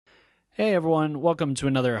Hey everyone, welcome to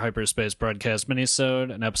another Hyperspace Broadcast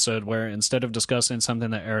minisode, an episode where instead of discussing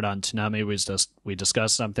something that aired on Toonami, we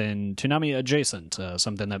discuss something Toonami adjacent,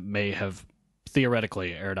 something that may have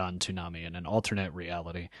theoretically aired on Toonami in an alternate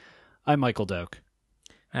reality. I'm Michael Doak.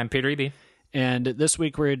 I'm Peter Eby. And this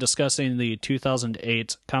week we're discussing the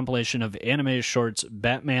 2008 compilation of anime shorts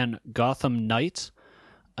Batman Gotham Knight.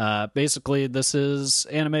 Basically, this is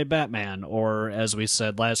anime Batman, or as we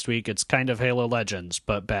said last week, it's kind of Halo Legends,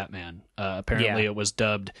 but Batman. Apparently, It was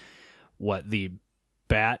dubbed the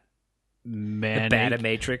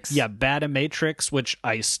Batamatrix. Yeah, Batamatrix, which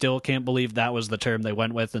I still can't believe that was the term they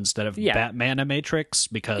went with instead of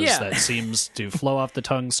Batmanimatrix, because that seems to flow off the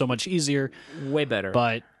tongue so much easier. Way better.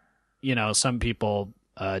 But, some people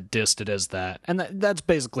dissed it as that, and that's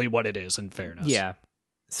basically what it is, in fairness. Yeah.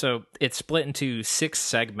 So it's split into 6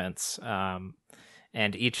 segments,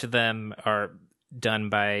 and each of them are done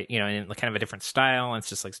by, in kind of a different style. And it's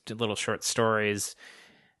just like little short stories,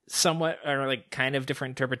 somewhat are like kind of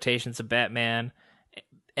different interpretations of Batman,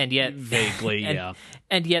 and yet vaguely,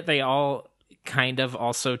 and yet they all kind of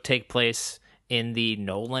also take place in the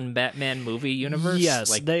Nolan Batman movie universe. Yes,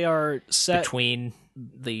 like they are set between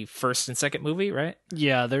the first and second movie, right?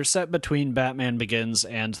 Yeah, they're set between Batman Begins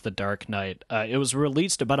and The Dark Knight. It was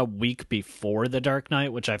released about a week before The Dark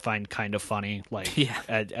Knight, which I find kind of funny. Like,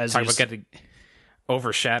 as talk about getting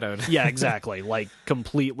overshadowed. Yeah, exactly. Like,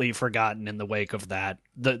 completely forgotten in the wake of that.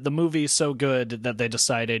 The movie's so good that they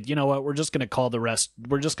decided, you know what, we're just going to call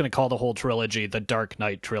the whole trilogy The Dark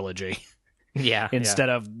Knight trilogy. Yeah. Instead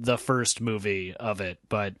of the first movie of it.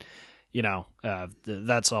 But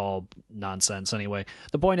that's all nonsense anyway.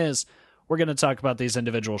 The point is, we're going to talk about these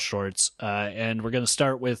individual shorts, and we're going to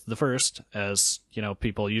start with the first, as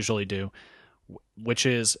people usually do, which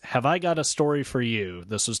is Have I Got a Story for You?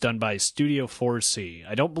 This was done by Studio 4C.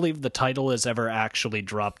 I don't believe the title is ever actually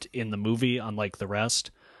dropped in the movie, unlike the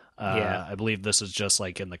rest. I believe this is just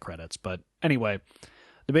like in the credits. But anyway,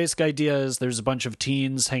 the basic idea is there's a bunch of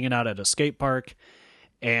teens hanging out at a skate park,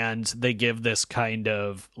 and they give this kind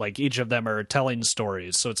of, like, each of them are telling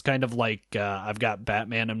stories. So it's kind of like I've Got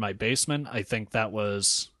Batman in My Basement. I think that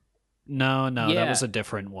was... No, that was a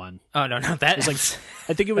different one. Oh, no, that was like...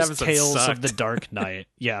 I think it was Tales of the Dark Knight.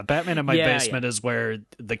 Yeah, Batman in My Basement is where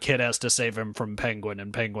the kid has to save him from Penguin,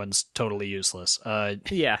 and Penguin's totally useless. I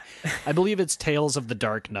believe it's Tales of the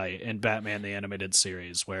Dark Knight in Batman the Animated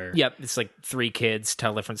Series, where... Yep, it's like 3 kids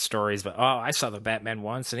tell different stories, but, I saw the Batman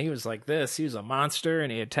once, and he was like this. He was a monster,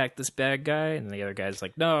 and he attacked this bad guy, and the other guy's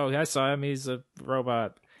like, no, I saw him, he's a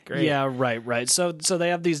robot. Great. Yeah, right. So they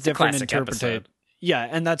have these different interpretations. Yeah,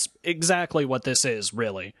 and that's exactly what this is,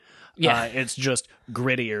 really. Yeah. It's just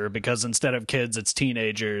grittier, because instead of kids, it's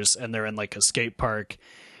teenagers, and they're in, like, a skate park.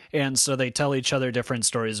 And so they tell each other different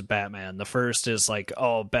stories of Batman. The first is, like,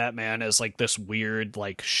 Batman is, like, this weird,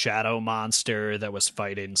 like, shadow monster that was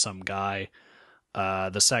fighting some guy.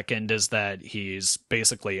 The second is that he's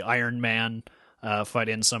basically Iron Man,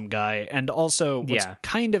 fighting some guy. And also, what's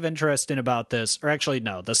kind of interesting about this, or actually,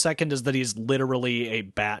 no, the second is that he's literally a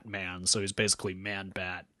Batman, so he's basically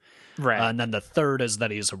Man-Bat. Right. And then the third is that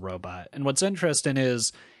he's a robot. And what's interesting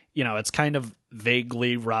is, it's kind of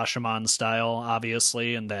vaguely Rashomon style,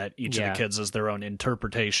 obviously, and that each of the kids has their own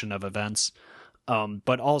interpretation of events.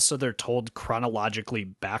 But also they're told chronologically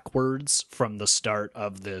backwards from the start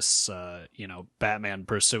of this, Batman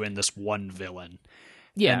pursuing this one villain.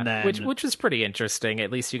 Yeah, and then, which was pretty interesting.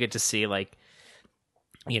 At least you get to see, like,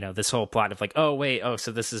 this whole plot of like,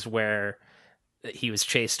 so this is where he was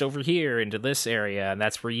chased over here into this area, and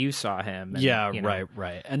that's where you saw him. And,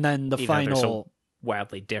 right. And then the final, they're so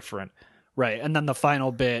wildly different. Right, and then the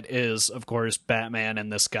final bit is, of course, Batman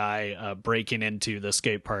and this guy breaking into the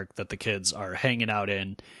skate park that the kids are hanging out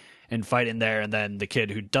in and fighting there, and then the kid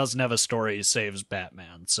who doesn't have a story saves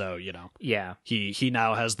Batman. So, he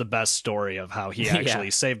now has the best story of how he actually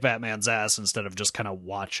saved Batman's ass instead of just kind of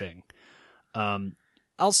watching.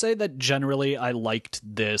 I'll say that generally I liked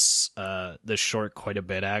this short quite a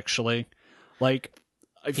bit, actually. Like,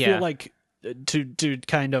 I feel like, to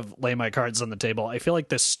kind of lay my cards on the table, I feel like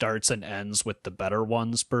this starts and ends with the better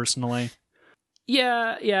ones, personally.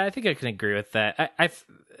 Yeah, I think I can agree with that.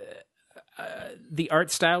 The art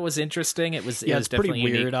style was interesting. It was it's definitely pretty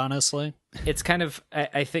weird, unique. Honestly. It's kind of,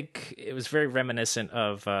 I think it was very reminiscent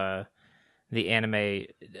of the anime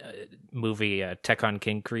movie Tekken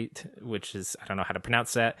Concrete, which is, I don't know how to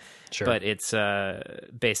pronounce that, but it's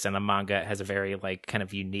based on the manga. It has a very, like, kind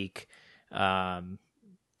of unique, I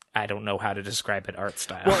don't know how to describe it, art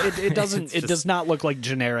style. Well, it doesn't. It does not look like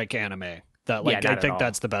generic anime. That like not I at think all.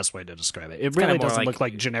 that's the best way to describe it. It kinda really more doesn't like- look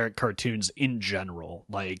like generic cartoons in general.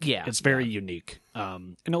 Like Yeah, it's very unique.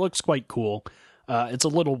 And it looks quite cool. It's a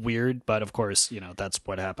little weird, but of course, that's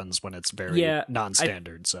what happens when it's very Yeah,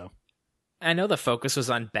 non-standard. So I know the focus was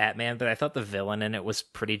on Batman, but I thought the villain in it was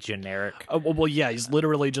pretty generic. well, yeah, he's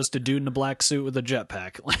literally just a dude in a black suit with a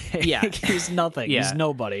jetpack. Like, Yeah. he's nothing. Yeah. He's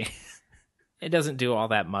nobody. It doesn't do all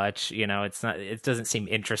that much, it's not, it doesn't seem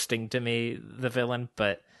interesting to me, the villain,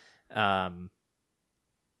 but yeah,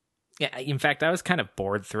 in fact, I was kind of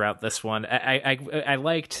bored throughout this one. I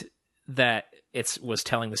liked that it was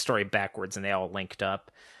telling the story backwards and they all linked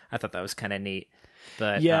up. I thought that was kind of neat.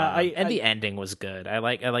 But Yeah, the ending was good. I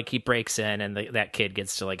like he breaks in and that kid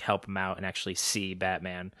gets to like help him out and actually see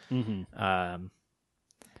Batman. Mm-hmm.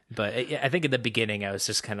 But I think in the beginning I was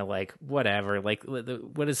just kind of like, whatever. Like,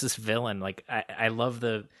 what is this villain? Like, I love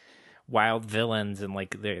the wild villains and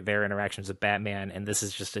like their interactions with Batman, and this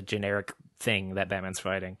is just a generic thing that Batman's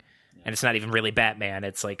fighting. And it's not even really Batman.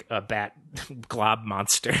 It's like a bat glob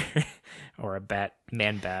monster or a bat.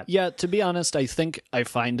 Yeah, to be honest, I think I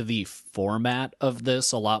find the format of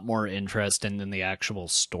this a lot more interesting than the actual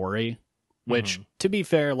story, which, to be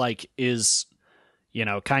fair, like is,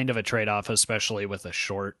 kind of a trade-off, especially with a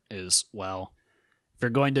short is, well, if you're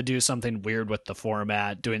going to do something weird with the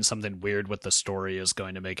format, doing something weird with the story is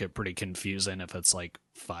going to make it pretty confusing if it's like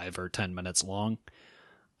 5 or 10 minutes long.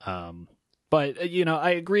 But,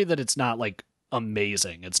 I agree that it's not like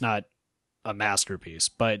amazing. It's not a masterpiece,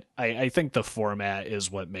 but I think the format is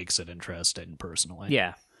what makes it interesting personally.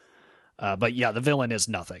 Yeah. But yeah, the villain is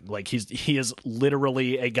nothing. Like he is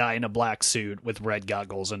literally a guy in a black suit with red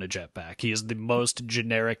goggles and a jetpack. He is the most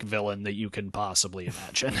generic villain that you can possibly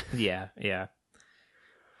imagine. Yeah.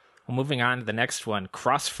 Well, moving on to the next one,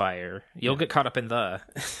 Crossfire. You'll get caught up in the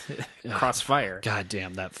Crossfire. God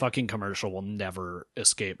damn, that fucking commercial will never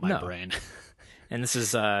escape my brain. And this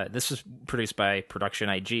was produced by Production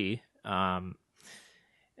IG.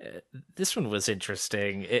 This one was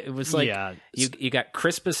interesting. It was like you got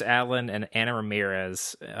Crispus Allen and Anna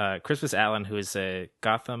Ramirez. Crispus Allen, who is a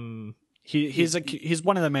Gotham. He's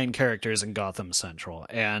one of the main characters in Gotham Central,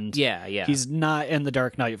 and he's not in the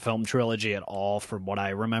Dark Knight film trilogy at all, from what I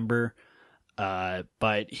remember.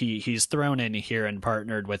 But he's thrown in here and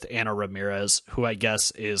partnered with Anna Ramirez, who I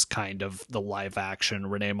guess is kind of the live action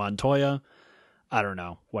Renee Montoya. I don't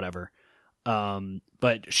know, whatever.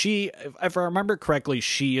 But she, if I remember correctly,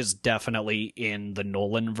 she is definitely in the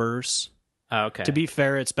Nolan verse. Oh, okay. To be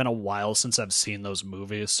fair, it's been a while since I've seen those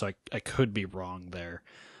movies, so I could be wrong there.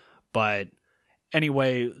 But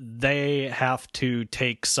anyway, they have to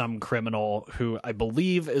take some criminal who I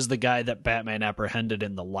believe is the guy that Batman apprehended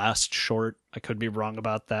in the last short. I could be wrong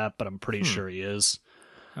about that, but I'm pretty sure he is.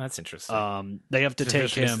 Oh, that's interesting. They have to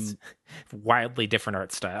take him. Wildly different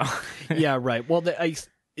art style. Yeah, right. Well,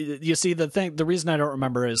 you see, the reason I don't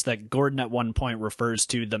remember is that Gordon at one point refers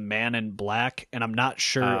to the Man in Black, and I'm not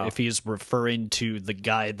sure if he's referring to the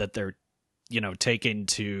guy that they're, taking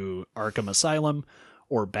to Arkham Asylum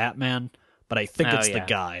or Batman, but I think it's the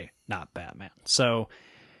guy, not Batman. So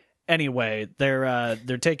anyway, they're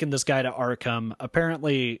taking this guy to Arkham.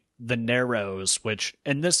 Apparently the Narrows,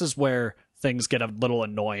 and this is where things get a little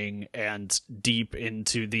annoying and deep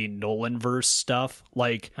into the Nolan-verse stuff.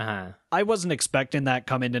 Like, I wasn't expecting that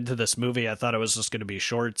coming into this movie. I thought it was just going to be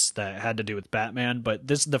shorts that had to do with Batman, but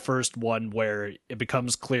this is the first one where it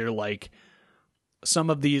becomes clear, like,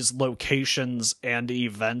 some of these locations and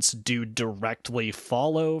events do directly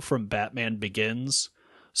follow from Batman Begins.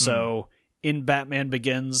 So in Batman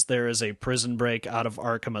Begins, there is a prison break out of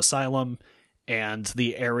Arkham Asylum, and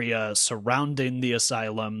the area surrounding the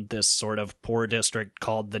asylum, this sort of poor district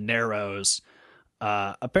called the Narrows,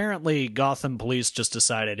 apparently Gotham police just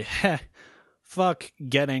decided, fuck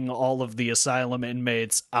getting all of the asylum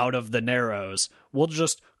inmates out of the Narrows. We'll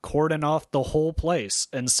just cordon off the whole place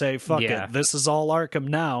and say, fuck it, this is all Arkham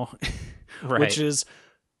now. Right. Which is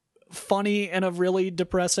funny in a really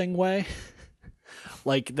depressing way.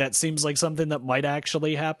 Like, that seems like something that might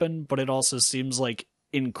actually happen, but it also seems like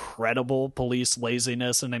incredible police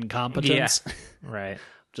laziness and incompetence. Yeah, right.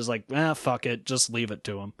 Just like, fuck it, just leave it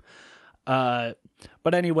to him.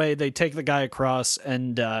 But anyway, they take the guy across,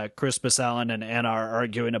 and Crispus Allen and Anna are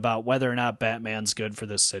arguing about whether or not Batman's good for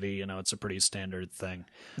this city. It's a pretty standard thing.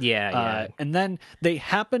 Yeah. And then they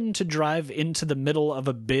happen to drive into the middle of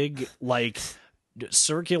a big, like,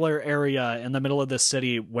 circular area in the middle of the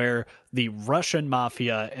city where the Russian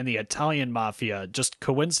mafia and the Italian mafia just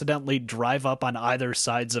coincidentally drive up on either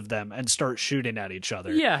sides of them and start shooting at each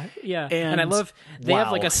other. Yeah. And I love they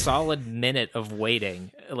have like a solid minute of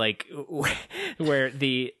waiting, like where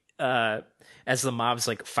the as the mobs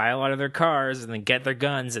like file out of their cars and then get their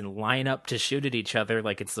guns and line up to shoot at each other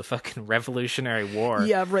like it's the fucking Revolutionary War.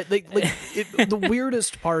 Yeah, right. The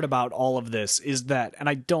weirdest part about all of this is that, and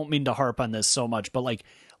I don't mean to harp on this so much, but like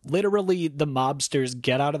literally the mobsters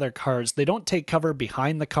get out of their cars. They don't take cover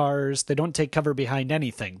behind the cars. They don't take cover behind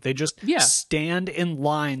anything. They just stand in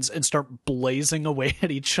lines and start blazing away at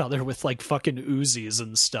each other with like fucking Uzis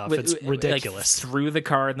and stuff. It's ridiculous. Like, through the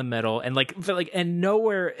car in the middle and and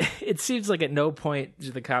nowhere. It seems like at no point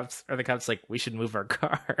do the cops like, we should move our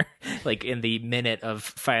car like in the minute of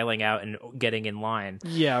filing out and getting in line.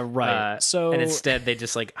 Yeah, right. And instead they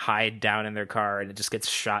just like hide down in their car and it just gets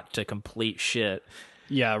shot to complete shit.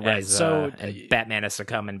 Yeah, right. And Batman has to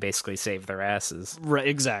come and basically save their asses. Right,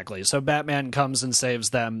 exactly. So Batman comes and saves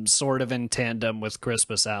them sort of in tandem with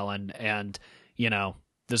Crispus Allen. And, you know,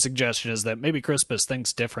 the suggestion is that maybe Crispus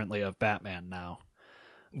thinks differently of Batman now.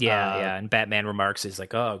 Yeah. And Batman remarks, he's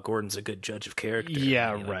like, oh, Gordon's a good judge of character.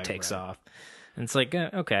 Yeah, and, right. Takes off. And it's like,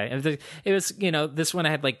 okay. It was, you know, this one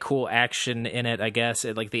had like cool action in it, I guess.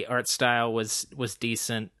 Like the art style was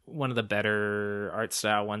decent. One of the better art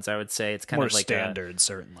style ones, I would say. It's kind more of like standard,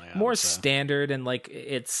 certainly. More standard, and like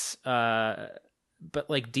it's, but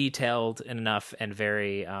like detailed enough and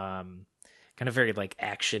very, kind of very like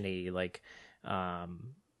actiony, like,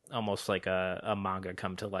 almost like a manga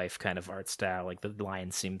come to life kind of art style. Like the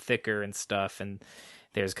lines seem thicker and stuff, and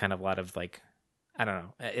there's kind of a lot of like, I don't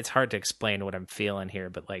know. It's hard to explain what I'm feeling here,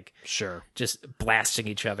 but like, sure, just blasting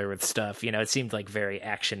each other with stuff. You know, it seemed like very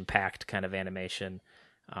action-packed kind of animation,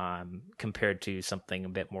 compared to something a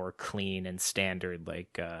bit more clean and standard,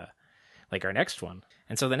 like our next one.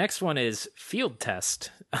 And so the next one is Field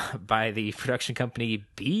Test by the production company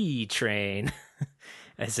B Train,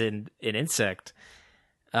 as in an insect.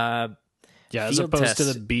 Yeah, as opposed to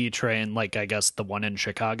the B Train, like I guess the one in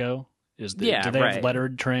Chicago is. Do they have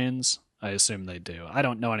lettered trains? I assume they do. I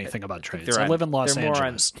don't know anything about trains. I live in Los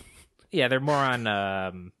Angeles. They're more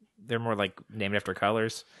on. They're more like named after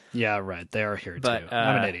colors. Yeah, right. They are here too.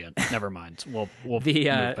 I'm an idiot. Never mind. We'll move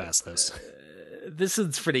past this. This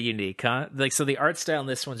is pretty unique, huh? Like, so the art style in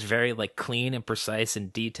this one's very like clean and precise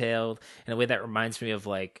and detailed in a way that reminds me of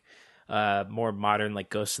like more modern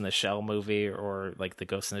like Ghost in the Shell movie or like the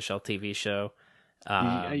Ghost in the Shell TV show.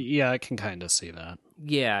 Yeah, I can kind of see that.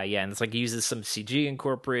 Yeah, and it's like it uses some CG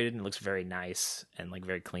incorporated and it looks very nice and like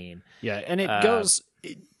very clean. Yeah, and it goes.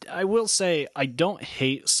 I will say I don't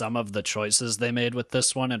hate some of the choices they made with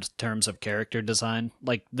this one in terms of character design.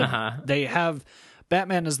 Like they have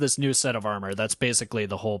Batman is this new set of armor. That's basically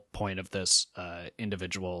the whole point of this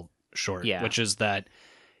individual short, which is that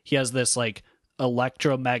he has this like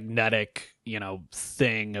electromagnetic,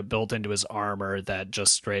 thing built into his armor that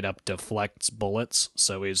just straight up deflects bullets.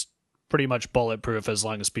 So he's pretty much bulletproof as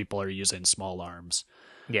long as people are using small arms.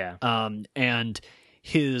 Yeah. And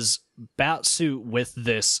his bat suit with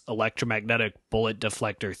this electromagnetic bullet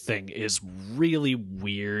deflector thing is really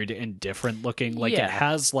weird and different looking. Like it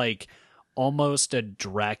has like almost a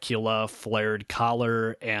Dracula flared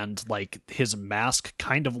collar, and like his mask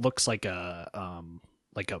kind of looks like a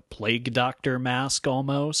plague doctor mask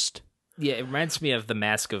almost. Yeah, it reminds me of the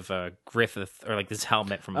mask of Griffith, or like this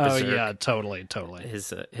helmet from Berserk. Oh yeah, totally.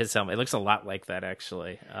 His helmet, it looks a lot like that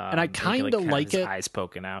actually. And I kind of like it. Eyes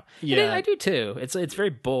poking out. Yeah, I do too. It's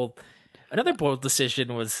very bold. Another bold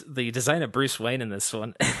decision was the design of Bruce Wayne in this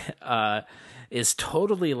one. Is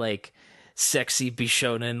totally like sexy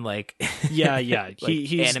Bishonen, like like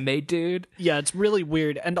he's anime dude. Yeah, it's really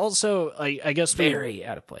weird, and also I guess very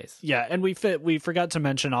out of place. Yeah, and we forgot to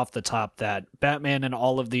mention off the top that Batman in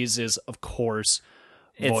all of these is of course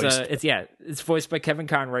voiced. It's voiced by Kevin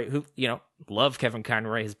Conroy, who love Kevin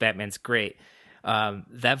Conroy. His Batman's great.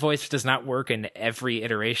 That voice does not work in every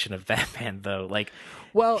iteration of Batman though. Like,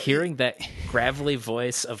 well, hearing that gravelly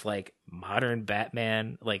voice of like modern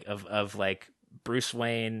Batman, like of like Bruce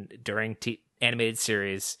Wayne during animated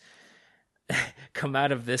series come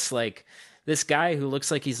out of this like this guy who looks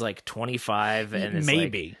like he's like 25 and is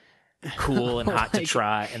maybe like cool and hot to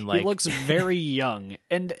try, and like he looks very young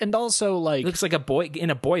and also like he looks like a boy in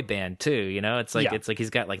a boy band too, it's like it's like he's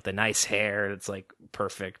got like the nice hair that's like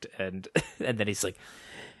perfect, and then he's like,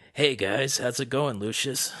 hey guys, how's it going,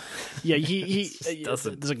 Lucius? Yeah, it's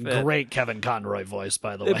a great Kevin Conroy voice,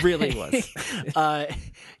 by the way. It really was.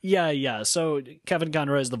 Yeah. So Kevin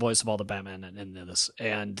Conroy is the voice of all the Batman in this,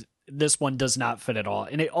 and this one does not fit at all.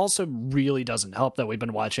 And it also really doesn't help that we've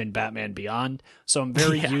been watching Batman Beyond, so I'm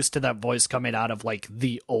very used to that voice coming out of like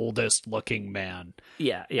the oldest looking man.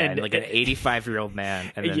 Yeah, and like an 85-year-old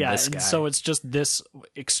man, and then this guy. And so it's just this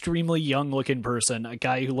extremely young looking person, a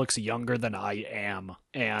guy who looks younger than I am,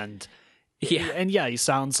 and Yeah. And yeah, he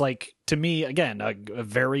sounds like, to me, again, a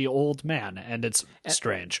very old man, and it's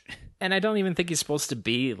strange. And I don't even think he's supposed to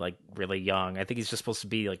be like really young. I think he's just supposed to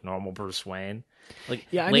be like normal Bruce Wayne. Like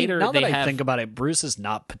Yeah, I later mean, now they that I have, think about it, Bruce is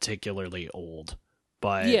not particularly old,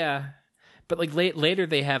 but yeah, but like later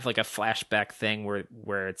they have like a flashback thing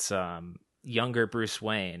where it's younger Bruce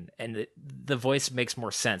Wayne, and the voice makes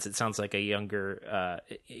more sense. It sounds like a younger.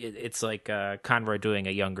 It's like Conroy doing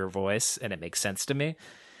a younger voice, and it makes sense to me.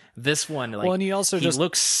 This one, like, well, and he also he just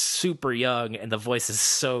looks super young, and the voice is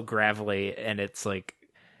so gravelly, and it's like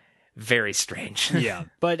very strange. yeah.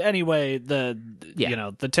 But anyway, the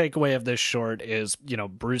Yeah. the takeaway of this short is,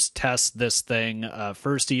 Bruce tests this thing.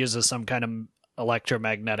 First, he uses some kind of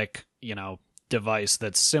electromagnetic, device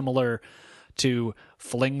that's similar to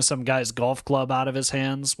fling some guy's golf club out of his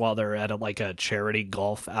hands while they're at a charity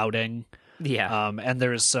golf outing. Yeah. And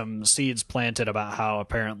there's some seeds planted about how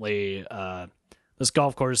apparently this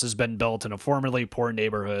golf course has been built in a formerly poor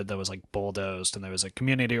neighborhood that was like bulldozed, and there was a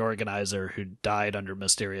community organizer who died under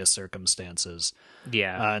mysterious circumstances.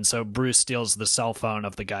 Yeah. And so Bruce steals the cell phone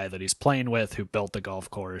of the guy that he's playing with who built the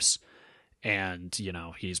golf course, and,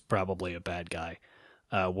 he's probably a bad guy.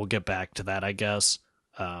 We'll get back to that, I guess.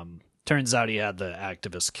 Turns out he had the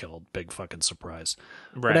activist killed. Big fucking surprise.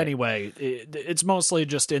 Right. But anyway, it's mostly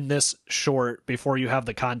just in this short, before you have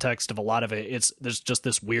the context of a lot of it, there's just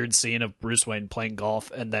this weird scene of Bruce Wayne playing golf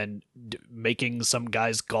and then making some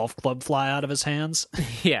guy's golf club fly out of his hands.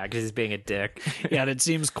 Yeah, because he's being a dick. Yeah, and it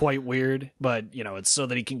seems quite weird, but, it's so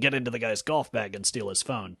that he can get into the guy's golf bag and steal his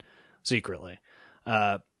phone secretly.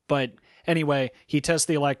 But anyway, he tests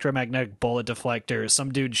the electromagnetic bullet deflector.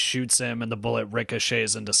 Some dude shoots him, and the bullet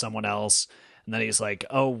ricochets into someone else. And then he's like,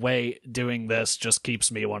 oh, wait, doing this just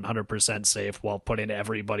keeps me 100% safe while putting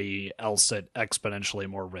everybody else at exponentially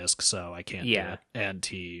more risk, so I can't do it. And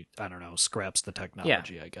he, I don't know, scraps the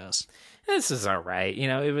technology, I guess. This is all right.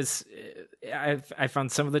 It was, I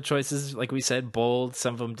found some of the choices, like we said, bold,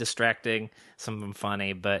 some of them distracting, some of them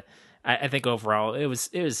funny, but I think overall it was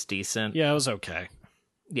decent. Yeah, it was okay.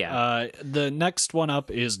 Yeah. The next one up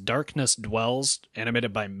is Darkness Dwells,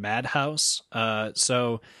 animated by Madhouse.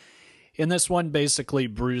 So in this one, basically,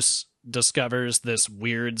 Bruce discovers this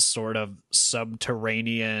weird sort of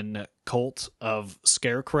subterranean cult of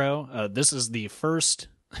Scarecrow. This is the first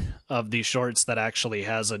of these shorts that actually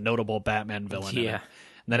has a notable Batman villain in it.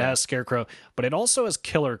 And that has Scarecrow, but it also has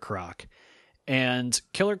Killer Croc. And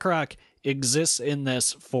Killer Croc exists in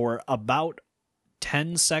this for about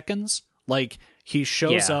 10 seconds. Like, he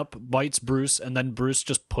shows up, bites Bruce, and then Bruce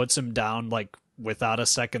just puts him down, like, without a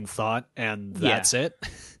second thought, and that's it.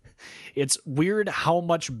 It's weird how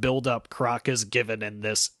much build-up Croc is given in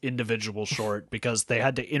this individual short, because they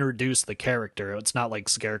had to introduce the character. It's not like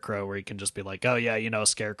Scarecrow, where you can just be like, oh, yeah,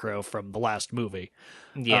 Scarecrow from the last movie.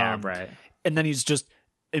 Yeah, right. And then he's just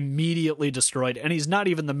immediately destroyed, and he's not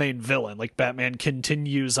even the main villain. Like, Batman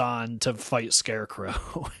continues on to fight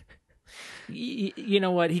Scarecrow. You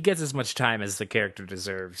know what? He gets as much time as the character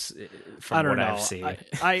deserves. From what I've seen,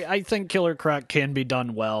 I think Killer Croc can be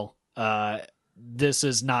done well. This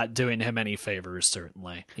is not doing him any favors,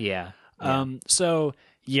 certainly. Yeah. So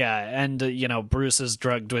yeah, and Bruce is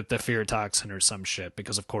drugged with the fear toxin or some shit,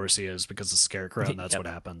 because of course he is, because of Scarecrow, and that's what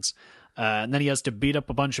happens. And then he has to beat up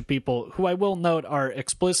a bunch of people who, I will note, are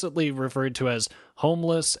explicitly referred to as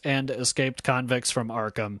homeless and escaped convicts from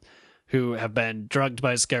Arkham, who have been drugged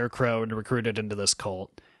by Scarecrow and recruited into this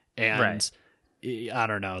cult. And I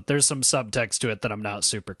don't know. There's some subtext to it that I'm not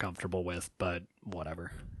super comfortable with, but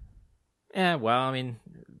whatever. Yeah, well, I mean,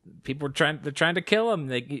 they're trying to kill him.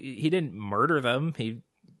 He didn't murder them. He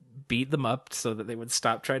beat them up so that they would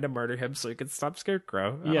stop trying to murder him, so he could stop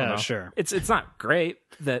Scarecrow. I don't know. Sure. It's not great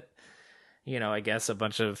that, I guess a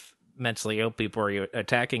bunch of mentally ill people are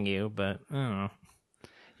attacking you, but I don't know.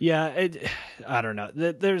 Yeah, I don't know.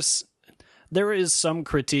 There is some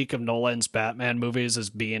critique of Nolan's Batman movies as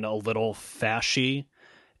being a little fashy,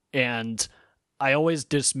 and I always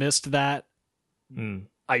dismissed that.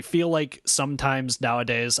 I feel like sometimes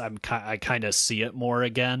nowadays I kind of see it more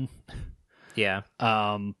again. Yeah.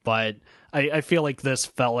 But I feel like this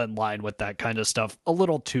fell in line with that kind of stuff a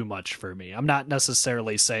little too much for me. I'm not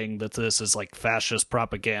necessarily saying that this is like fascist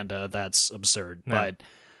propaganda. That's absurd. No. But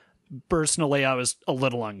personally, I was a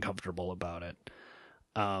little uncomfortable about it.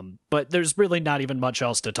 But there's really not even much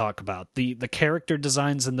else to talk about. The character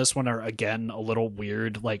designs in this one are, again, a little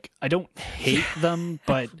weird. Like, I don't hate them,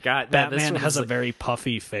 but God, Batman has a very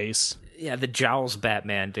puffy face. Yeah, the jowls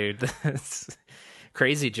Batman, dude.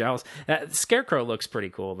 Crazy jowls. Scarecrow looks pretty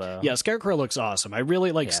cool, though. Yeah, Scarecrow looks awesome. I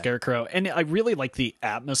really like Scarecrow, and I really like the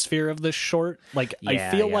atmosphere of this short. Like,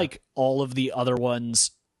 I feel like all of the other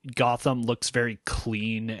ones Gotham looks very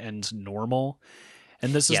clean and normal.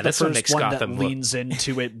 And this is the this one first makes one Gotham that leans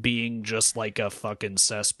into it being just like a fucking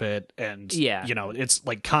cesspit. And, Yeah. you know, it's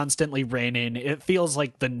like constantly raining. It feels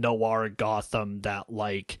like the noir Gotham that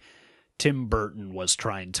like Tim Burton was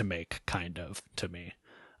trying to make, kind of, to me,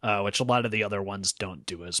 which a lot of the other ones don't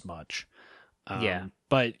do as much. Yeah.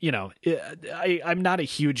 But, you know, I'm not a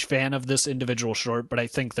huge fan of this individual short, but I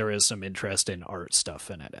think there is some interesting art stuff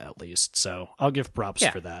in it, at least. So I'll give props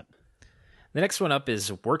for that. The next one up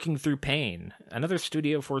is Working Through Pain, another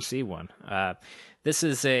Studio 4C one. This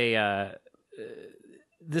is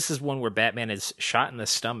one where Batman is shot in the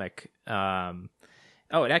stomach.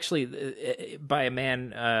 It actually by a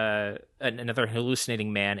man, another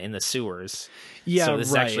hallucinating man in the sewers. Yeah, so this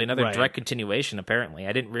is actually another right. direct continuation. Apparently,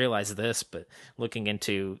 I didn't realize this, but looking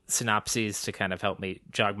into synopses to kind of help me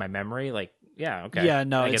jog my memory, like. Yeah, okay. Yeah,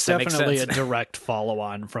 no, it's definitely a sense. direct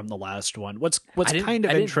follow-on from the last one. What's kind of I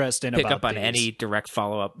didn't interesting pick about up on these. any direct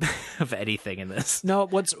follow-up of anything in this. No,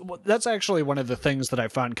 that's actually one of the things that I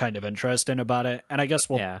found kind of interesting about it, and I guess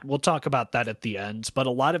we'll talk about that at the end. But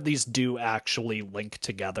a lot of these do actually link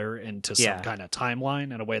together into some kind of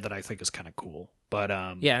timeline in a way that I think is kind of cool. But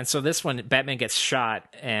and so this one, Batman gets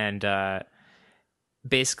shot, and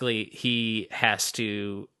basically he has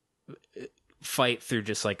to fight through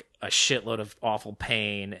just like a shitload of awful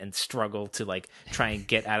pain and struggle to like try and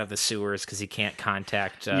get out of the sewers because he can't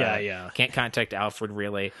contact can't contact Alfred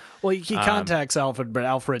really. Well, he contacts Alfred, but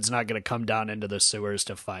Alfred's not going to come down into the sewers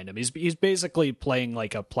to find him. He's basically playing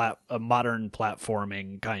like a modern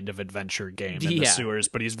platforming kind of adventure game in the sewers,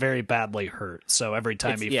 but he's very badly hurt. So every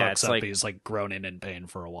time he fucks up, he's like groaning in pain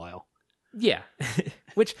for a while. Yeah,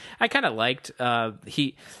 which I kind of liked.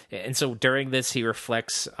 And so during this, he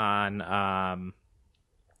reflects on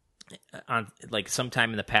like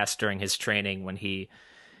sometime in the past during his training when he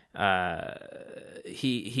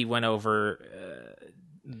went over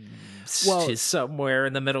to somewhere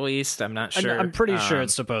in the Middle East. I'm not sure. I'm pretty sure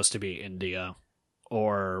it's supposed to be India,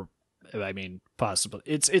 or I mean, possibly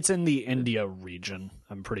it's in the India region.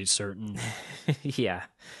 I'm pretty certain. Yeah.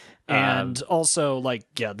 And also, like,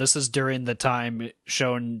 this is during the time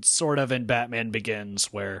shown sort of in Batman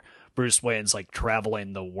Begins where Bruce Wayne's like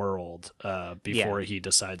traveling the world before he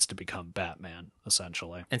decides to become Batman,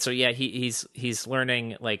 essentially. And so, he's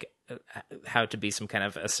learning like how to be some kind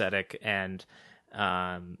of ascetic and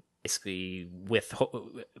basically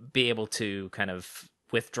be able to kind of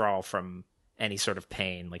withdraw from any sort of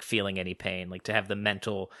pain, like feeling any pain, like to have the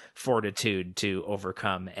mental fortitude to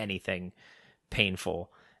overcome anything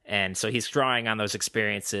painful. And so he's drawing on those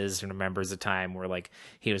experiences and remembers a time where like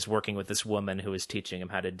he was working with this woman who was teaching him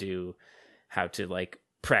how to like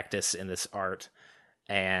practice in this art,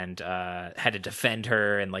 and had to defend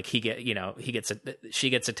her, and like she gets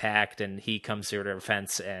attacked and he comes to her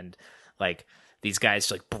defense, and like these guys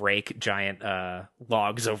like break giant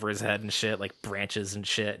logs over his head and shit, like branches and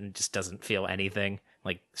shit, and just doesn't feel anything.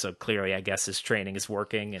 Like, so clearly, I guess his training is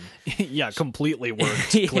working, and completely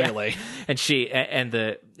worked. Clearly, and she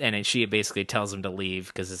basically tells him to leave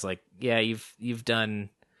because it's like, you've done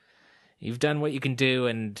what you can do,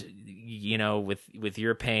 and you know, with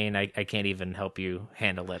your pain, I can't even help you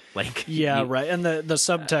handle it. Like, right. And the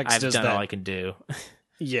subtext is done that all I can do.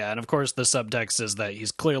 Yeah, and of course the subtext is that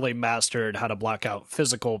he's clearly mastered how to block out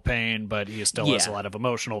physical pain, but he still has a lot of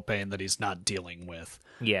emotional pain that he's not dealing with.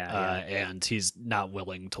 And he's not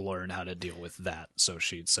willing to learn how to deal with that, so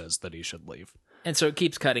she says that he should leave. And so it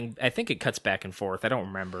keeps cutting. I think it cuts back and forth. I don't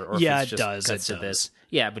remember. Or yeah, if it's it just does. Cuts it to does. This.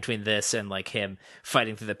 Yeah, between this and like him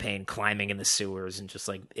fighting through the pain, climbing in the sewers, and just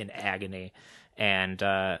like in agony, and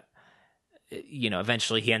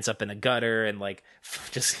eventually he ends up in a gutter and like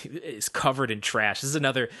just is covered in trash. This is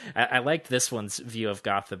another. I liked this one's view of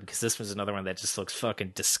Gotham because this was another one that just looks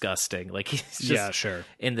fucking disgusting. Like he's just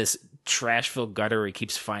in this trash-filled gutter where he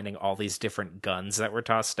keeps finding all these different guns that were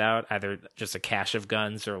tossed out, either just a cache of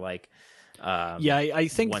guns or like. I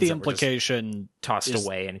think the implication tossed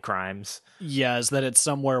away in crimes. Yeah, is that it's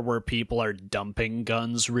somewhere where people are dumping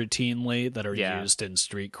guns routinely that are used in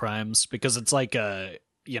street crimes, because it's like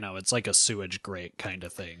it's like a sewage grate kind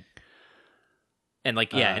of thing. And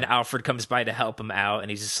like, and Alfred comes by to help him out, and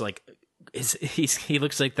he's just like, he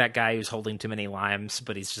looks like that guy who's holding too many limes,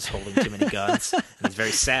 but he's just holding too many guns. And he's very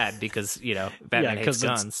sad because, Batman hates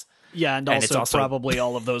guns. Yeah, and also probably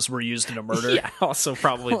all of those were used in a murder. Yeah, also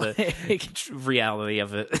probably the reality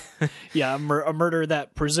of it. Yeah, a murder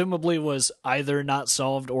that presumably was either not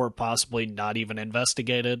solved or possibly not even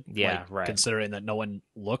investigated. Yeah, right. Considering that no one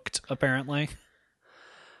looked, apparently.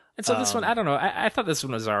 And so this one, I don't know. I thought this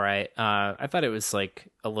one was all right. I thought it was like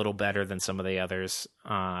a little better than some of the others.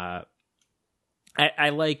 I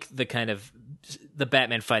like the kind of the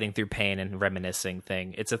Batman fighting through pain and reminiscing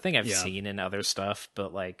thing. It's a thing I've seen in other stuff,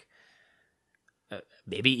 but like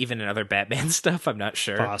maybe even in other Batman stuff. I'm not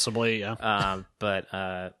sure. Possibly, yeah. But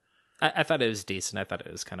I thought it was decent. I thought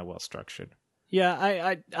it was kind of well structured.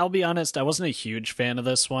 Yeah, I'll be honest, I wasn't a huge fan of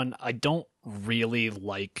this one. I don't really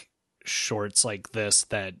like shorts like this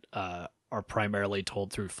that are primarily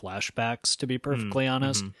told through flashbacks, to be perfectly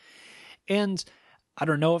honest. And I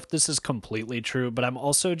don't know if this is completely true, but I'm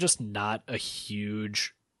also just not a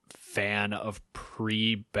huge fan of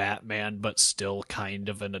pre-Batman, but still kind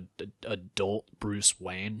of an adult Bruce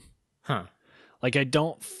Wayne. Huh. Like, I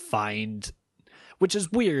don't find... Which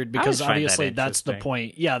is weird, because obviously that's the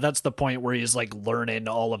point. Yeah, that's the point where he's, like, learning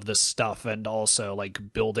all of this stuff and also,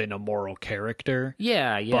 like, building a moral character.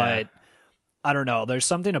 Yeah. But I don't know. There's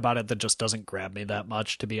something about it that just doesn't grab me that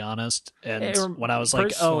much, to be honest. And when I was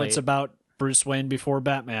like, oh, it's about Bruce Wayne before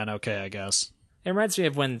Batman, okay, I guess. It reminds me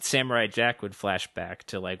of when Samurai Jack would flash back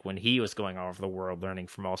to, like, when he was going all over the world learning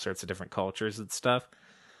from all sorts of different cultures and stuff.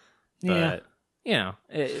 But, you know,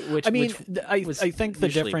 I think the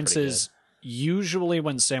difference is usually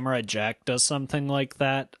when Samurai Jack does something like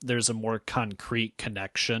that, there's a more concrete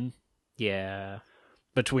connection. Yeah.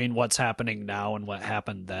 Between what's happening now and what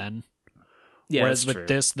happened then. Yeah, whereas with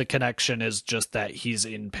this, the connection is just that he's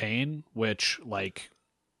in pain, which, like,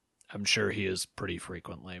 I'm sure he is pretty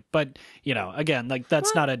frequently. But, you know, again, like,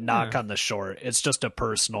 that's not a knock on the short. It's just a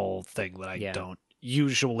personal thing that I don't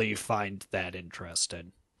usually find that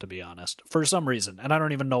interesting, to be honest, for some reason. And I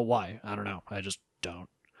don't even know why. I don't know. I just don't.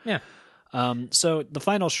 Yeah. So the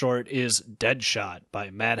final short is Deadshot by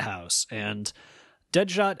Madhouse. And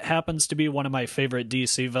Deadshot happens to be one of my favorite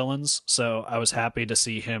DC villains, so I was happy to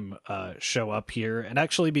see him show up here and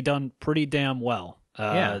actually be done pretty damn well.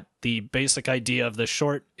 The basic idea of the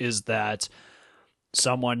short is that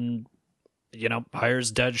someone, you know,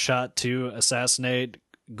 hires Deadshot to assassinate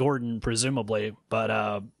Gordon, presumably,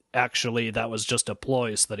 but actually that was just a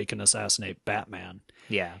ploy so that he can assassinate Batman.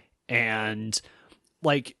 Yeah. And...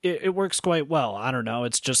 like, it works quite well. I don't know.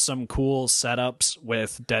 It's just some cool setups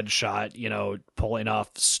with Deadshot, you know, pulling off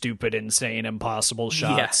stupid, insane, impossible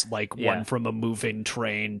shots. One from a moving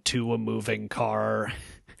train to a moving car.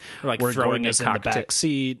 Or like where throwing Gordon is in the back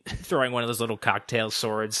seat. Throwing one of those little cocktail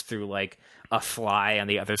swords through, like, a fly on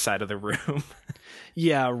the other side of the room.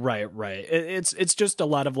 Yeah, right. It's just a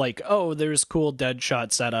lot of like, oh, there's cool Deadshot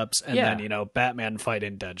setups, and then, you know, Batman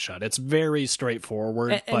fighting Deadshot. It's very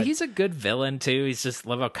straightforward. And he's a good villain, too. He's just,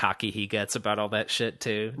 love how cocky he gets about all that shit,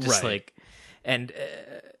 too. Just like, and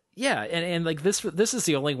and like this is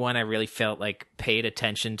the only one I really felt like paid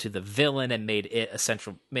attention to the villain and made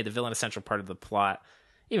the villain a central part of the plot,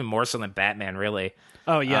 even more so than Batman, really.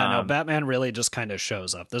 Oh, yeah, no, Batman really just kind of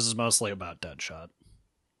shows up. This is mostly about Deadshot.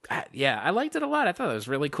 I liked it a lot. I thought it was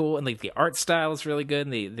really cool, and like the art style is really good.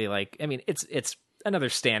 And the like, I mean, it's another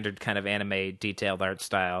standard kind of anime detailed art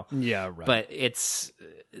style. Yeah, right. But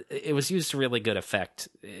it was used to really good effect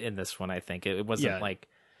in this one. I think it wasn't like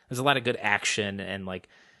there's a lot of good action and like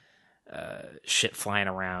shit flying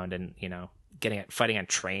around, and you know, fighting on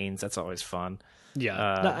trains. That's always fun.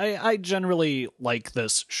 Yeah, I generally like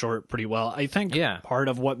this short pretty well. I think part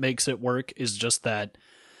of what makes it work is just that,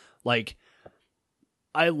 like,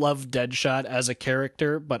 I love Deadshot as a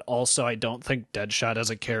character, but also I don't think Deadshot as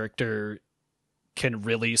a character can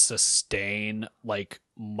really sustain, like,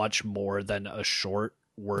 much more than a short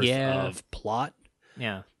worth of plot.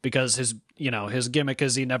 Yeah. Because his gimmick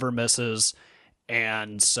is he never misses,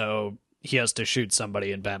 and so he has to shoot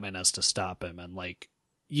somebody and Batman has to stop him. And, like,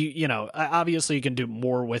 you know, obviously you can do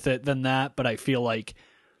more with it than that, but I feel like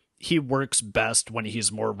he works best when he's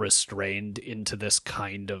more restrained into this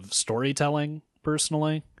kind of storytelling,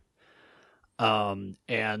 personally.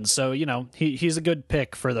 And so, you know, he's a good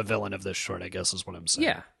pick for the villain of this short, I guess is what I'm saying.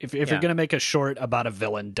 Yeah. If you're going to make a short about a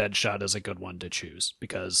villain, Deadshot is a good one to choose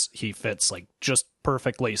because he fits, like, just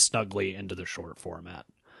perfectly snugly into the short format.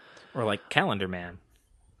 Or like Calendar Man,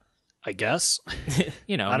 I guess.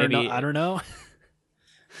 You know, I don't know.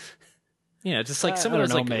 You know, just like some of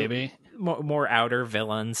those, like, maybe more outer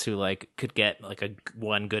villains who like could get like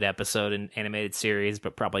one good episode in animated series,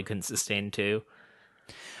 but probably couldn't sustain two.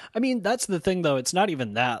 I mean, that's the thing, though. It's not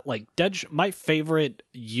even that. Like, my favorite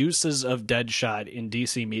uses of Deadshot in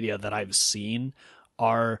DC media that I've seen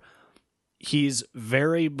are he's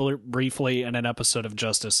very briefly in an episode of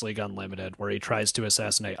Justice League Unlimited where he tries to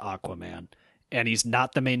assassinate Aquaman. And he's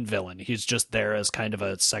not the main villain. He's just there as kind of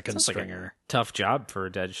a second stringer. Like a tough job for a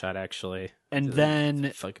Deadshot, actually. And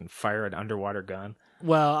then fucking fire an underwater gun.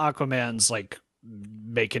 Well, Aquaman's like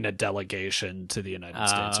making a delegation to the United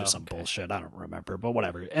States or some okay. bullshit. I don't remember, but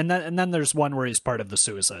whatever. And then there's one where he's part of the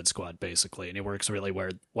Suicide Squad, basically, and he works really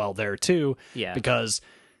well there too, Yeah. because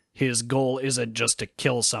his goal isn't just to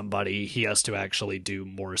kill somebody, he has to actually do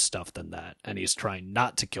more stuff than that, and he's trying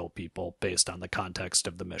not to kill people based on the context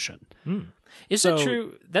of the mission. Is So- it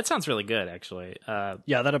true? That sounds really good, actually.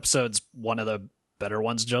 Yeah, that episode's one of the better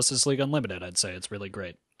ones, Justice League Unlimited, I'd say. It's really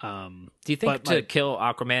great. Do you think but to my- kill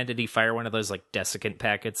Aquaman, did he fire one of those like desiccant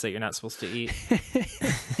packets that you're not supposed to eat?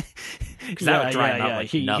 Because that would dry him out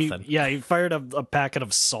like nothing. He fired a packet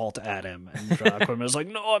of salt at him, and Aquaman was like,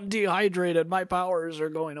 "No, I'm dehydrated. My powers are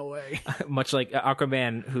going away." Much like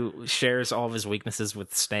Aquaman, who shares all of his weaknesses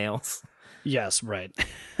with snails. Yes, right.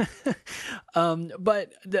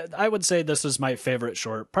 But I would say this is my favorite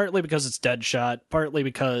short, partly because it's Deadshot, partly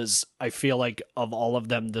because I feel like of all of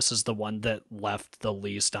them, this is the one that left the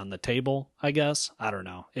least on the table, I guess. I don't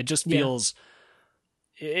know. It just feels,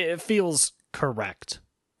 it feels correct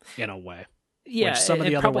in a way. Yeah, Which some of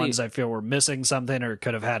it the other probably- ones I feel were missing something or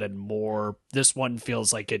could have had it more. This one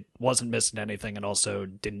feels like it wasn't missing anything and also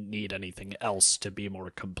didn't need anything else to be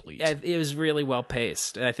more complete. It was really well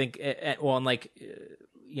paced. I think, it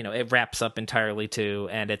wraps up entirely too,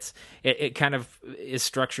 and it kind of is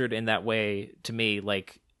structured in that way to me,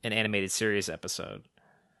 like an animated series episode.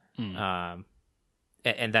 And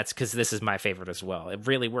that's because this is my favorite as well. It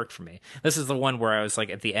really worked for me. This is the one where I was like,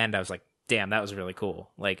 at the end, I was like, damn, that was really cool.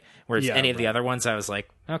 Like, whereas Yeah, any of the right. other ones, I was like,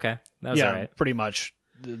 okay, that was Yeah, all right. pretty much.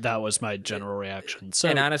 That was my general reaction. So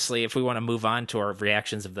And honestly, if we want to move on to our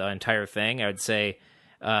reactions of the entire thing, I would say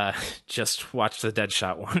just watch the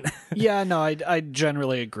Deadshot one. yeah, no, I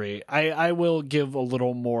generally agree. I will give a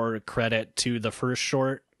little more credit to the first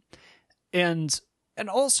short, and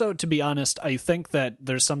also, to be honest, I think that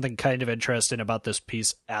there's something kind of interesting about this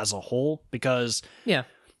piece as a whole, because Yeah.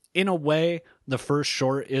 in a way, the first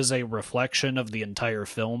short is a reflection of the entire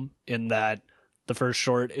film, in that the first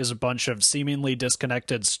short is a bunch of seemingly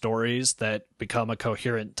disconnected stories that become a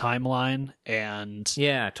coherent timeline, and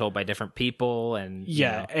Yeah, told by different people, and you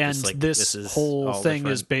know, and just like, this is whole all thing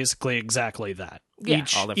different. is basically exactly that. Yeah,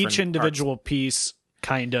 all different Each individual piece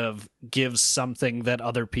kind of gives something that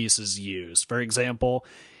other pieces use. For example,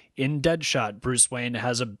 in Deadshot, Bruce Wayne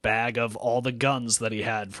has a bag of all the guns that he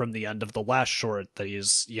had from the end of the last short that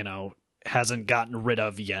he's, hasn't gotten rid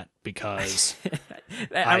of yet, because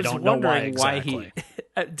I was don't know why wondering exactly.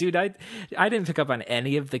 Dude, I didn't pick up on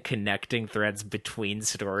any of the connecting threads between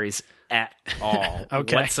stories at all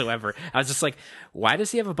Okay. whatsoever. I was just like, why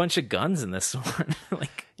does he have a bunch of guns in this one?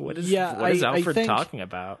 Like, what is Yeah, I Alfred think- talking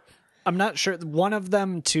about? I'm not sure. One of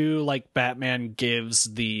them too, like Batman gives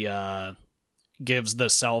the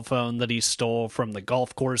cell phone that he stole from the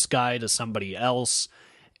golf course guy to somebody else.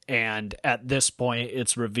 And at this point,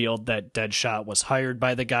 it's revealed that Deadshot was hired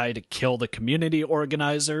by the guy to kill the community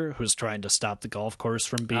organizer who's trying to stop the golf course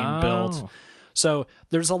from being built. So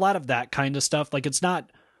there's a lot of that kind of stuff. Like, it's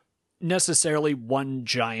not necessarily one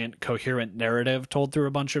giant coherent narrative told through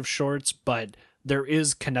a bunch of shorts, but there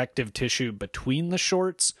is connective tissue between the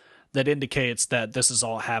shorts that indicates that this is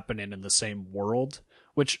all happening in the same world,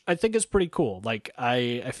 which I think is pretty cool. Like,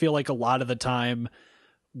 I feel like a lot of the time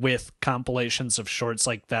with compilations of shorts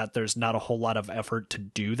like that, there's not a whole lot of effort to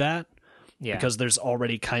do that, because there's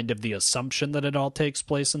already kind of the assumption that it all takes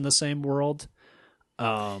place in the same world.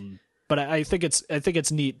 But I think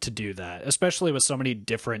it's neat to do that, especially with so many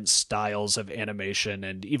different styles of animation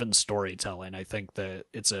and even storytelling. I think that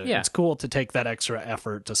it's cool to take that extra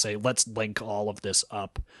effort to say, let's link all of this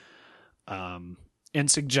up, and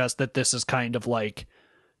suggest that this is kind of like,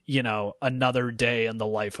 another day in the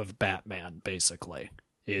life of Batman, basically,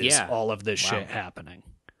 is all of this shit happening.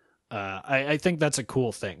 I think that's a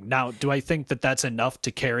cool thing. Now, do I think that that's enough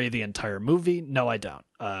to carry the entire movie? No, I don't.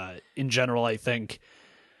 In general, I think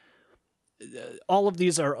all of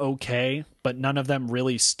these are okay, but none of them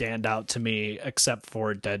really stand out to me, except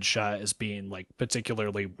for Deadshot as being like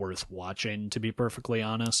particularly worth watching, to be perfectly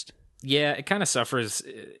honest. Yeah, it kind of suffers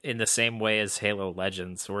in the same way as Halo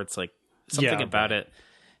Legends, where it's like something about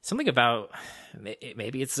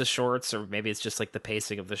maybe it's the shorts, or maybe it's just like the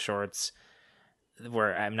pacing of the shorts,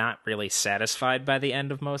 where I'm not really satisfied by the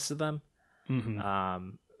end of most of them. Mm-hmm.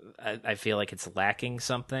 I feel like it's lacking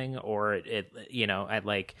something, or I'd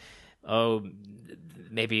like,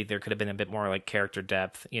 maybe there could have been a bit more like character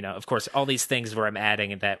depth. Of course, all these things where I'm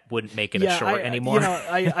adding that wouldn't make it a short anymore.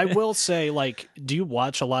 I will say, like, do you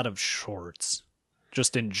watch a lot of shorts,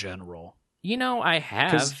 just in general? I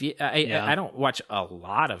have. Yeah. I don't watch a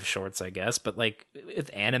lot of shorts, I guess, but like with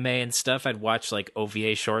anime and stuff, I'd watch like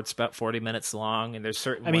OVA shorts about 40 minutes long, and there's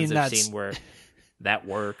certain ones I've seen where that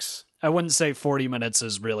works. I wouldn't say 40 minutes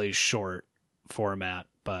is really short format,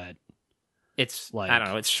 but it's like, I don't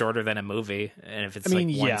know, it's shorter than a movie, and if it's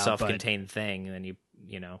one self-contained thing, then you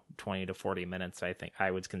know 20 to 40 minutes, I think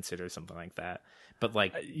I would consider something like that. But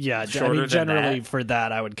like generally for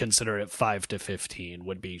that, I would consider it 5 to 15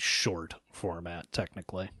 would be short format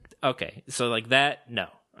technically. Okay, so like that, no,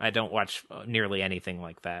 I don't watch nearly anything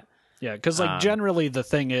like that. Yeah, because like generally the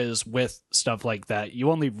thing is with stuff like that,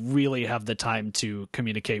 you only really have the time to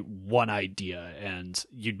communicate one idea, and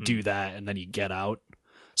you do that, and then you get out.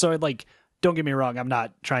 So like, don't get me wrong, I'm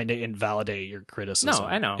not trying to invalidate your criticism. No,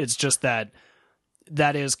 I know. It's just that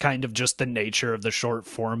is kind of just the nature of the short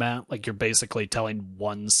format. Like you're basically telling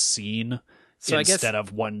one scene instead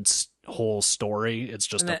of one whole story. It's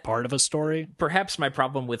just a part of a story. Perhaps my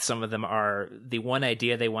problem with some of them are the one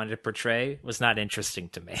idea they wanted to portray was not interesting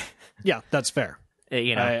to me. Yeah, that's fair.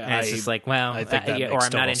 You know, and it's just like, well, I think or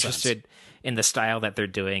I'm not interested sense. In the style that they're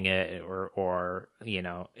doing it, or you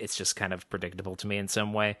know, it's just kind of predictable to me in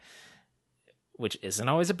some way, which isn't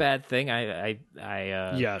always a bad thing.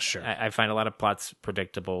 Yeah, sure. I find a lot of plots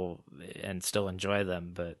predictable and still enjoy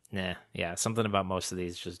them, but something about most of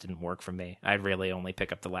these just didn't work for me. I'd really only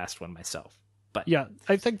pick up the last one myself. But yeah,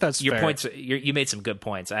 I think that's your fair. points. You made some good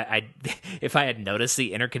points. I if I had noticed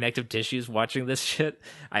the interconnective tissues watching this shit,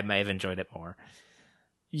 I may have enjoyed it more.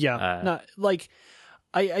 Yeah,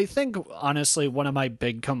 I think, honestly, one of my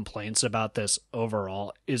big complaints about this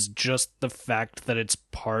overall is just the fact that it's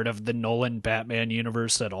part of the Nolan Batman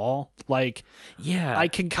universe at all. Like, yeah, I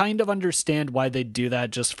can kind of understand why they do that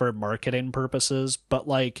just for marketing purposes, but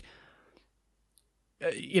like,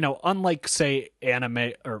 you know, unlike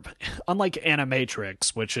Animatrix,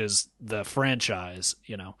 which is the franchise,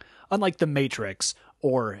 you know, unlike The Matrix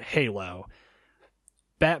or Halo,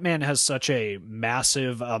 Batman has such a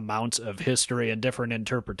massive amount of history and different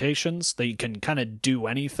interpretations that you can kind of do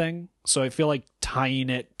anything. So I feel like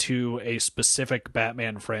tying it to a specific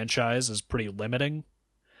Batman franchise is pretty limiting.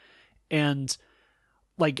 And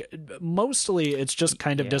like, mostly it's just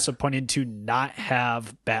kind of disappointing to not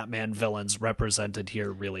have Batman villains represented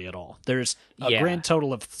here really at all. There's a grand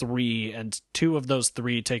total of 3, and 2 of those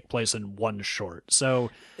 3 take place in one short.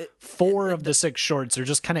 So 4 of the 6 shorts are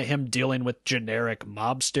just kind of him dealing with generic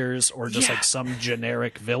mobsters or just like some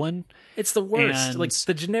generic villain. It's the worst. And like,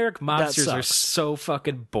 the generic mobsters are so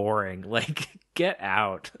fucking boring. Like, get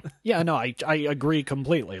out. Yeah, no, I agree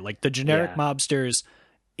completely. Like, the generic mobsters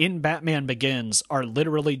in Batman Begins are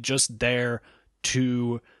literally just there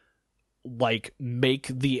to like make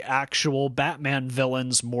the actual Batman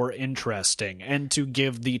villains more interesting and to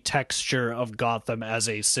give the texture of Gotham as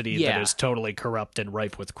a city that is totally corrupt and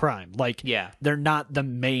ripe with crime. Like, they're not the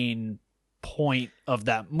main point of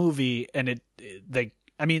that movie, and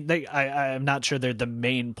I'm not sure they're the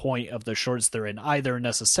main point of the shorts they're in either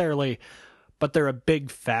necessarily, but they're a big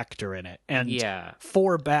factor in it. And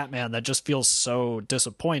for Batman, that just feels so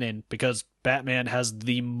disappointing because Batman has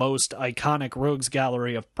the most iconic rogues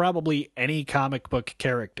gallery of probably any comic book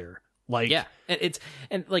character. Like, could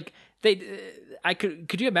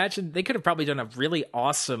you imagine they could have probably done a really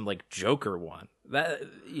awesome like Joker one. That,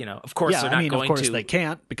 you know, of course they're not going to. Of course they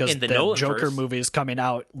can't, because the Joker movie is coming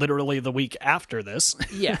out literally the week after this.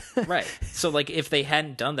 Yeah, right. So like, if they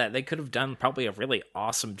hadn't done that, they could have done probably a really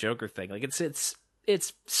awesome Joker thing. Like, it's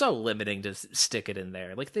so limiting to stick it in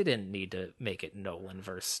there. Like, they didn't need to make it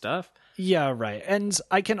Nolan-verse stuff. Yeah, right. And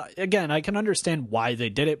I can understand why they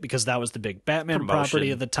did it, because that was the big Batman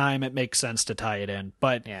property at the time. It makes sense to tie it in.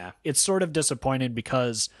 But it's sort of disappointing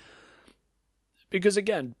because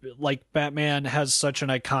again, like, Batman has such an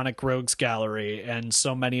iconic rogues gallery, and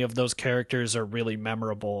so many of those characters are really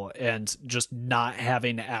memorable, and just not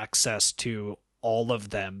having access to all of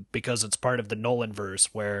them because it's part of the Nolanverse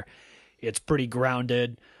where it's pretty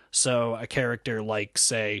grounded. So a character like,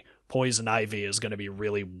 say, Poison Ivy is going to be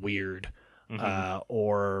really weird.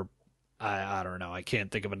 Or I don't know. I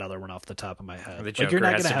can't think of another one off the top of my head. The Joker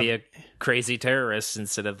has to be a crazy terrorist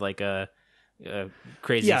instead of like a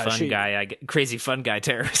crazy fun guy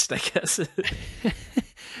terrorist, I guess.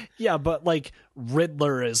 Yeah, but like,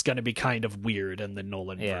 Riddler is going to be kind of weird in the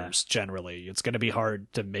Nolanverse generally. It's going to be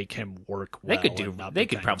hard to make him work well.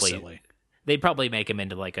 They'd probably make him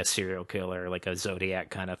into like a serial killer, like a Zodiac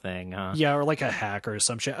kind of thing, huh? Yeah, or like a hacker or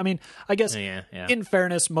some shit. I mean, I guess in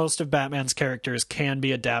fairness, most of Batman's characters can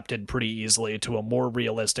be adapted pretty easily to a more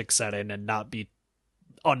realistic setting and not be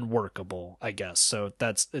unworkable, I guess. So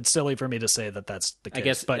it's silly for me to say that that's the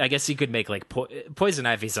case. I guess you could make like Poison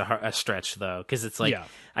Ivy's a stretch though, because it's like,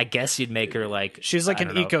 I guess you'd make her like, she's like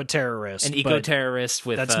an eco-terrorist. An eco-terrorist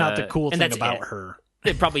with that's not the cool thing about her.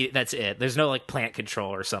 Probably that's it. There's no like plant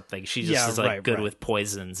control or something. She just is like good with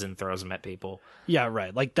poisons and throws them at people. Yeah,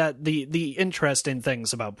 right. Like that. The interesting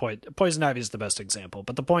things about Poison Ivy is the best example.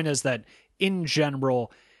 But the point is that in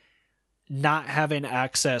general, not having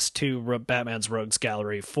access to Batman's Rogues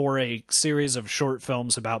Gallery for a series of short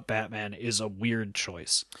films about Batman is a weird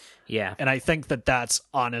choice. Yeah. And I think that that's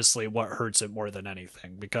honestly what hurts it more than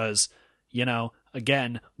anything, because, you know,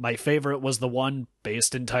 again, my favorite was the one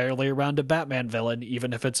based entirely around a Batman villain,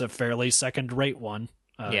 even if it's a fairly second-rate one.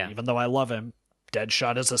 Even though I love him,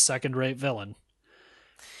 Deadshot is a second-rate villain.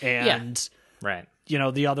 And, right. You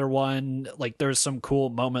know, the other one, like, there's some cool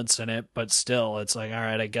moments in it, but still, it's like, all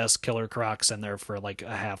right, I guess Killer Croc's in there for like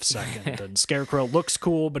a half second, and Scarecrow looks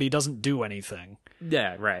cool, but he doesn't do anything.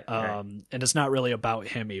 Yeah, right. And it's not really about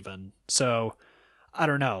him even. So, I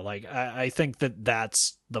don't know. Like, I think that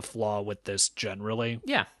that's the flaw with this generally.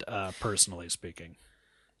 Yeah. Personally speaking.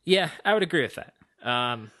 Yeah, I would agree with that.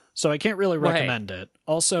 So I can't really recommend it.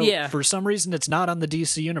 Also, for some reason, it's not on the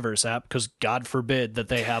DC Universe app, because God forbid that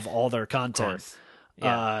they have all their content.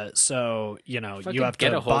 Yeah. So, you know, you have to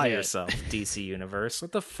get a hold buy of yourself, DC Universe.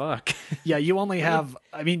 What the fuck? Yeah, you only have,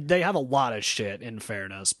 I mean, they have a lot of shit, in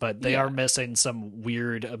fairness, but they are missing some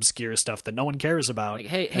weird, obscure stuff that no one cares about. Like,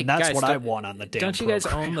 hey, and that's guys, what I want on the damn Don't you program.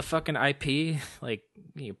 guys own the fucking IP? Like,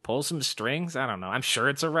 you pull some strings? I don't know. I'm sure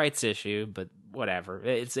it's a rights issue, but whatever.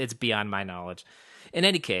 It's beyond my knowledge. In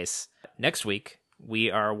any case, next week, we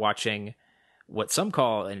are watching what some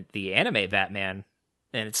call the anime Batman.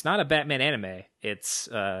 And it's not a Batman anime. It's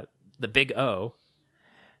The Big O.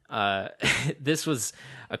 This was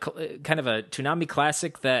kind of a Toonami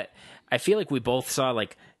classic that I feel like we both saw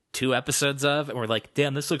like 2 episodes of, and we're like,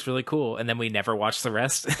 damn, this looks really cool. And then we never watched the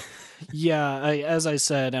rest. Yeah, as I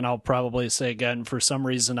said, and I'll probably say again, for some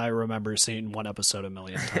reason I remember seeing 1 episode a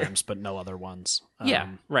million times, but no other ones. Yeah,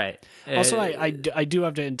 right. Also, I do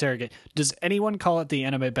have to interrogate. Does anyone call it the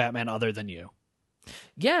anime Batman other than you?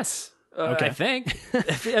 Yes. Okay. I think.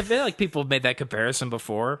 I feel like people have made that comparison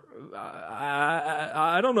before.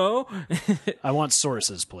 I don't know. I want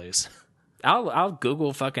sources, please. I'll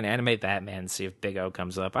Google fucking anime Batman and see if Big O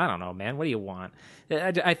comes up. I don't know, man. What do you want?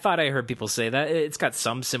 I thought I heard people say that. It's got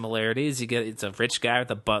some similarities. It's a rich guy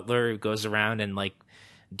with a butler who goes around and like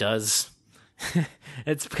does.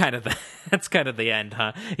 That's kind of the end,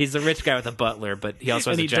 huh? He's a rich guy with a butler, but he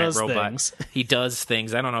also has a giant robot. Things. He does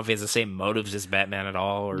things. I don't know if he has the same motives as Batman at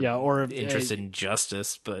all, or interested in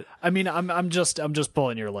justice. But I mean, I'm just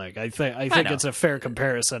pulling your leg. I think it's a fair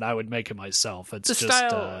comparison. I would make it myself. It's the just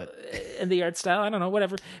style and the art style. I don't know.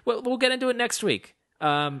 Whatever. We'll get into it next week.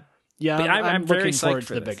 Yeah, but I'm very looking forward psyched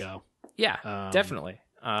to for the this. Big O. Yeah, definitely.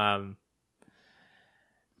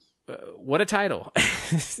 What a title!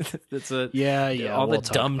 That's all the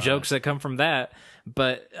dumb jokes that come from that.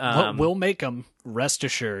 But we'll make them. Rest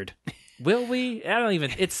assured. Will we? I don't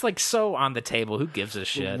even. It's like so on the table. Who gives a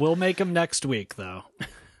shit? We'll make them next week though,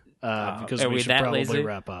 because we should probably lazy?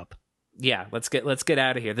 wrap up. Yeah, let's get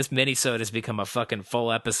out of here. This mini-sode has become a fucking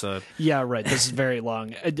full episode. Yeah, right. This is very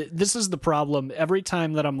long. This is the problem. Every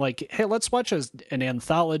time that I'm like, hey, let's watch an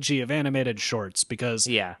anthology of animated shorts, because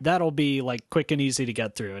that'll be like quick and easy to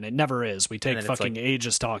get through, and it never is. We take fucking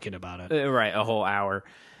ages talking about it. Right, a whole hour.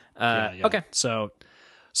 Yeah. Okay. So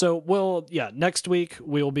next week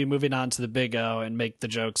we'll be moving on to the Big O and make the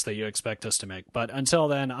jokes that you expect us to make. But until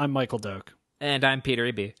then, I'm Michael Doak. And I'm Peter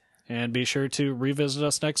E.B. And be sure to revisit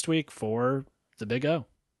us next week for the Big O.